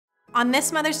On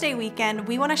this Mother's Day weekend,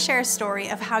 we want to share a story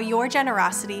of how your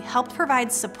generosity helped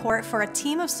provide support for a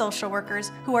team of social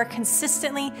workers who are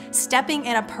consistently stepping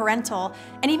in a parental,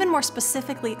 and even more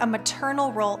specifically, a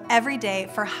maternal role every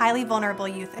day for highly vulnerable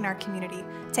youth in our community.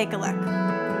 Take a look.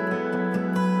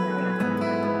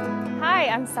 Hi,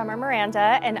 I'm Summer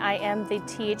Miranda, and I am the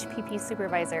THPP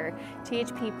supervisor.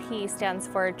 THPP stands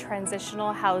for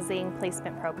Transitional Housing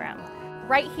Placement Program.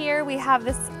 Right here we have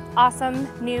this awesome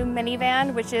new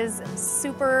minivan, which is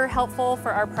super helpful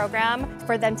for our program,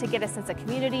 for them to get a sense of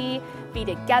community, be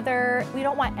together. We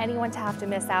don't want anyone to have to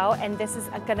miss out, and this is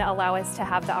going to allow us to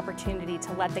have the opportunity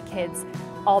to let the kids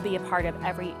all be a part of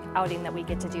every outing that we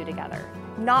get to do together.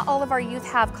 Not all of our youth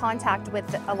have contact with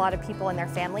a lot of people and their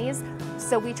families,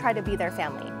 so we try to be their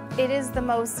family. It is the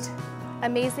most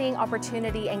amazing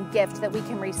opportunity and gift that we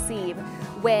can receive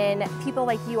when people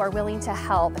like you are willing to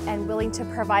help and willing to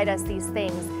provide us these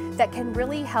things that can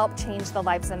really help change the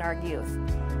lives in our youth.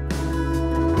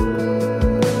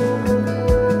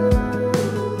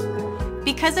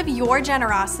 Because of your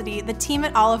generosity, the team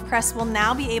at Olive Crest will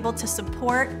now be able to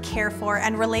support, care for,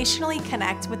 and relationally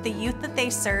connect with the youth that they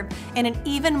serve in an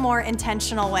even more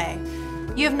intentional way.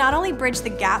 You have not only bridged the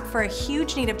gap for a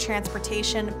huge need of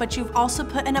transportation, but you've also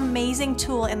put an amazing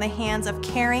tool in the hands of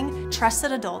caring,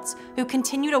 trusted adults who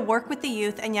continue to work with the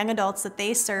youth and young adults that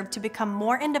they serve to become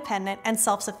more independent and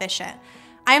self-sufficient.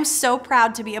 I am so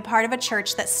proud to be a part of a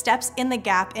church that steps in the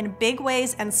gap in big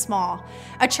ways and small.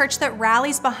 A church that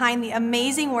rallies behind the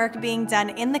amazing work being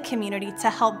done in the community to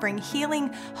help bring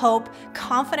healing, hope,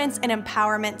 confidence, and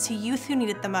empowerment to youth who need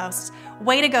it the most.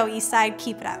 Way to go, Eastside,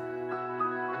 keep it up.